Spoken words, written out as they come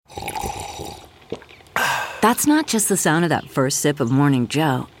That's not just the sound of that first sip of Morning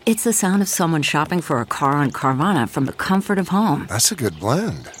Joe. It's the sound of someone shopping for a car on Carvana from the comfort of home. That's a good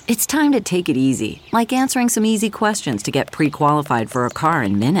blend. It's time to take it easy, like answering some easy questions to get pre-qualified for a car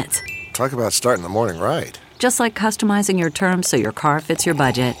in minutes. Talk about starting the morning right. Just like customizing your terms so your car fits your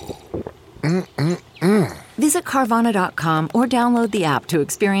budget. Visit Carvana.com or download the app to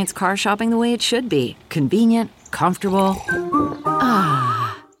experience car shopping the way it should be. Convenient, comfortable.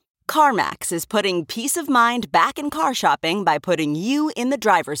 CarMax is putting peace of mind back in car shopping by putting you in the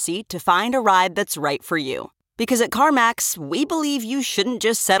driver's seat to find a ride that's right for you. Because at CarMax, we believe you shouldn't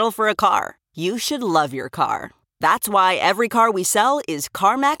just settle for a car. You should love your car. That's why every car we sell is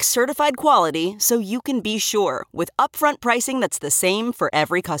CarMax certified quality, so you can be sure with upfront pricing that's the same for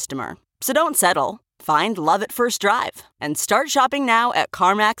every customer. So don't settle. Find love at first drive and start shopping now at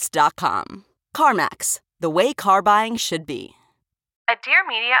CarMax.com. CarMax, the way car buying should be. A Dear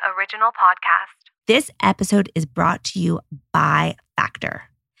Media original podcast. This episode is brought to you by Factor.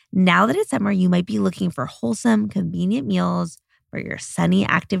 Now that it's summer, you might be looking for wholesome, convenient meals for your sunny,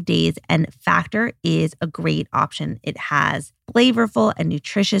 active days, and Factor is a great option. It has flavorful and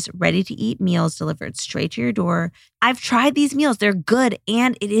nutritious, ready-to-eat meals delivered straight to your door. I've tried these meals. They're good,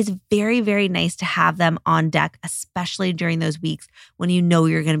 and it is very, very nice to have them on deck, especially during those weeks when you know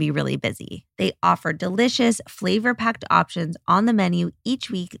you're going to be really busy. They offer delicious, flavor-packed options on the menu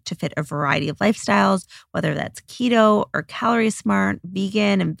each week to fit a variety of lifestyles, whether that's keto or calorie smart,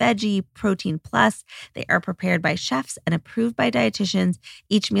 vegan and veggie, protein plus. They are prepared by chefs and approved by dietitians.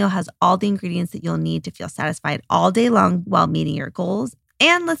 Each meal has all the ingredients that you'll need to feel satisfied all day long while meeting your goals.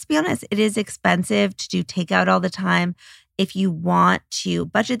 And let's be honest, it is expensive to do takeout all the time. If you want to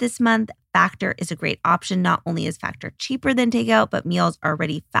budget this month, Factor is a great option. Not only is Factor cheaper than takeout, but meals are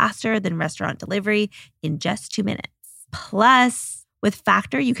ready faster than restaurant delivery in just 2 minutes. Plus, with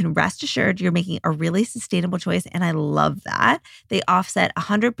Factor, you can rest assured you're making a really sustainable choice, and I love that. They offset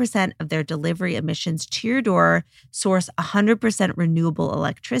 100% of their delivery emissions to your door, source 100% renewable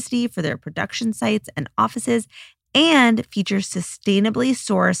electricity for their production sites and offices, and feature sustainably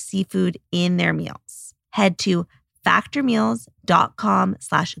sourced seafood in their meals. Head to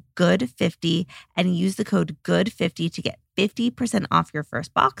factormeals.com/good50 and use the code good50 to get 50% off your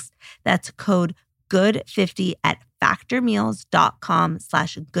first box. That's code good50 at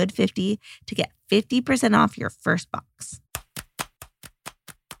factormeals.com/good50 to get 50% off your first box.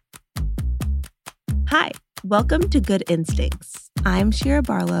 Hi, welcome to Good Instincts. I'm Shira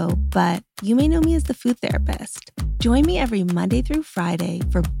Barlow, but you may know me as the food therapist. Join me every Monday through Friday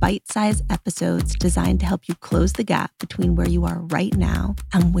for bite-sized episodes designed to help you close the gap between where you are right now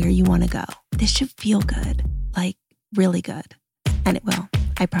and where you want to go. This should feel good, like really good. And it will,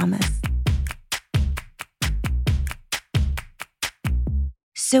 I promise.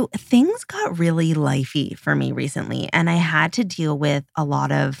 So things got really lifey for me recently, and I had to deal with a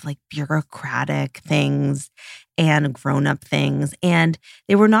lot of like bureaucratic things and grown-up things. And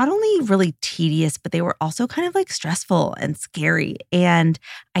they were not only really tedious, but they were also kind of like stressful and scary. And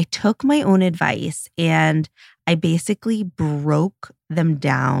I took my own advice and I basically broke them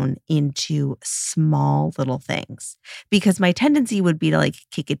down into small little things, because my tendency would be to like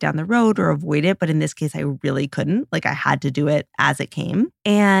kick it down the road or avoid it. But in this case, I really couldn't. Like I had to do it as it came.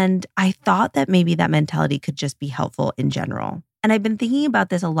 And I thought that maybe that mentality could just be helpful in general. And I've been thinking about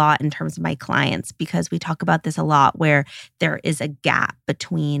this a lot in terms of my clients, because we talk about this a lot where there is a gap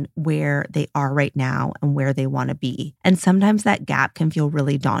between where they are right now and where they want to be. And sometimes that gap can feel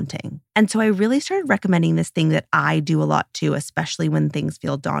really daunting. And so I really started recommending this thing that I do a lot too, especially when things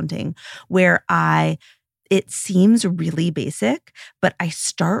feel daunting, where it seems really basic, but I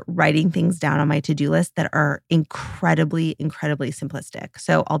start writing things down on my to-do list that are incredibly, incredibly simplistic.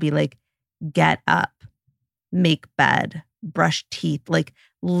 So I'll be like, get up, make bed, brush teeth, like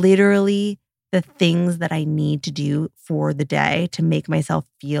literally the things that I need to do for the day to make myself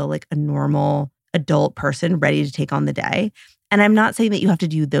feel like a normal adult person ready to take on the day. And I'm not saying that you have to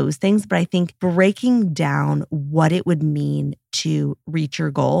do those things, but I think breaking down what it would mean to reach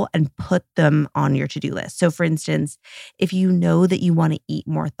your goal and put them on your to-do list. So for instance, if you know that you want to eat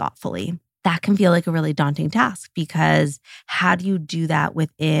more thoughtfully, that can feel like a really daunting task, because how do you do that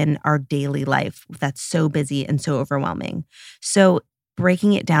within our daily life that's so busy and so overwhelming? So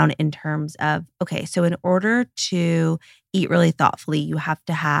breaking it down in terms of, okay, so in order to eat really thoughtfully, you have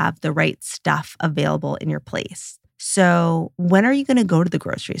to have the right stuff available in your place. So when are you going to go to the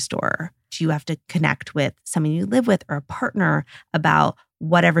grocery store? Do you have to connect with someone you live with or a partner about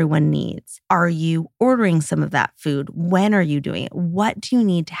what everyone needs? Are you ordering some of that food? When are you doing it? What do you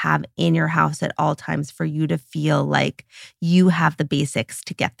need to have in your house at all times for you to feel like you have the basics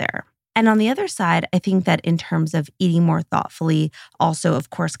to get there? And on the other side, I think that in terms of eating more thoughtfully, also, of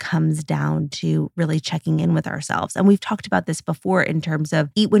course, comes down to really checking in with ourselves. And we've talked about this before in terms of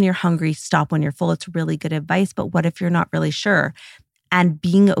eat when you're hungry, stop when you're full. It's really good advice. But what if you're not really sure? And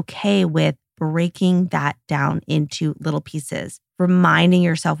being okay with breaking that down into little pieces, reminding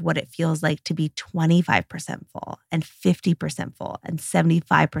yourself what it feels like to be 25% full and 50% full and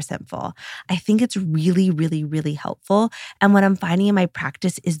 75% full. I think it's really, really, really helpful. And what I'm finding in my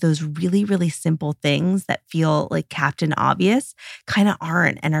practice is those really, really simple things that feel like Captain Obvious kind of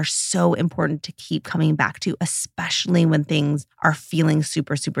aren't and are so important to keep coming back to, especially when things are feeling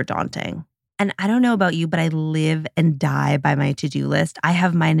super, super daunting. And I don't know about you, but I live and die by my to-do list. I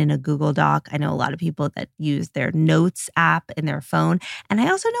have mine in a Google Doc. I know a lot of people that use their notes app in their phone. And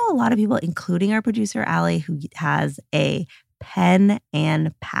I also know a lot of people, including our producer, Allie, who has a pen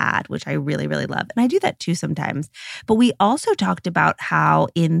and pad, which I really, really love. And I do that too sometimes. But we also talked about how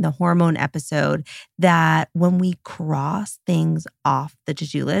in the hormone episode that when we cross things off the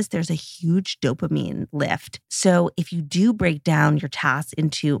to-do list, there's a huge dopamine lift. So if you do break down your tasks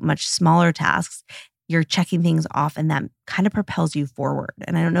into much smaller tasks, you're checking things off and that kind of propels you forward.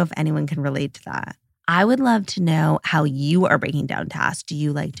 And I don't know if anyone can relate to that. I would love to know how you are breaking down tasks. Do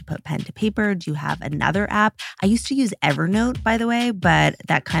you like to put pen to paper? Do you have another app? I used to use Evernote, by the way, but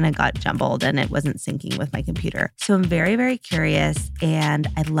that kind of got jumbled and it wasn't syncing with my computer. So I'm very, very curious and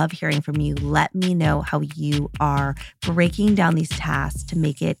I love hearing from you. Let me know how you are breaking down these tasks to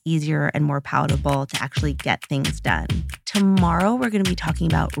make it easier and more palatable to actually get things done. Tomorrow, we're going to be talking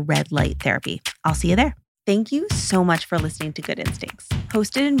about red light therapy. I'll see you there. Thank you so much for listening to Good Instincts,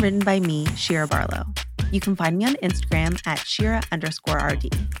 hosted and written by me, Shira Barlow. You can find me on Instagram at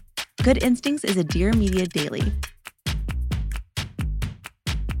Shira_RD. Good Instincts is a Dear Media daily.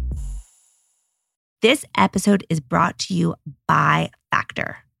 This episode is brought to you by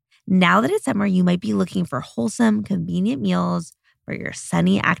Factor. Now that it's summer, you might be looking for wholesome, convenient meals for your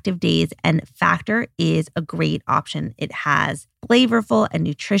sunny, active days, and Factor is a great option. It has flavorful and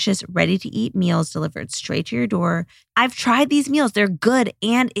nutritious, ready-to-eat meals delivered straight to your door. I've tried these meals. They're good,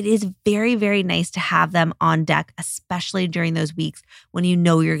 and it is very, very nice to have them on deck, especially during those weeks when you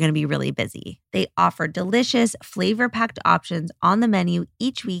know you're going to be really busy. They offer delicious, flavor-packed options on the menu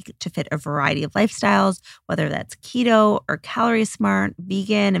each week to fit a variety of lifestyles, whether that's keto or calorie smart,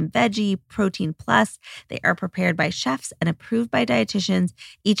 vegan and veggie, protein plus. They are prepared by chefs and approved by dietitians.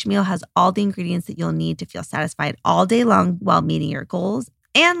 Each meal has all the ingredients that you'll need to feel satisfied all day long while meeting your goals.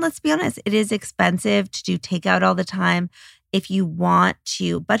 And let's be honest, it is expensive to do takeout all the time. If you want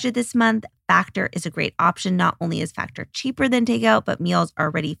to budget this month, Factor is a great option. Not only is Factor cheaper than takeout, but meals are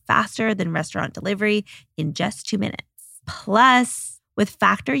ready faster than restaurant delivery in just 2 minutes. Plus, with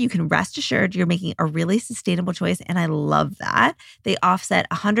Factor, you can rest assured you're making a really sustainable choice, and I love that. They offset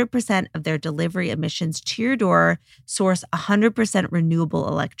 100% of their delivery emissions to your door, source 100% renewable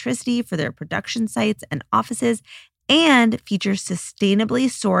electricity for their production sites and offices, and feature sustainably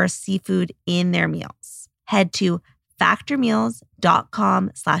sourced seafood in their meals. Head to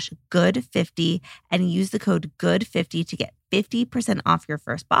factormeals.com/good50 and use the code good50 to get 50% off your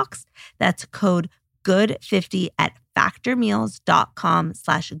first box. That's code good50 at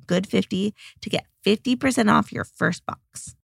factormeals.com/good50 to get 50% off your first box.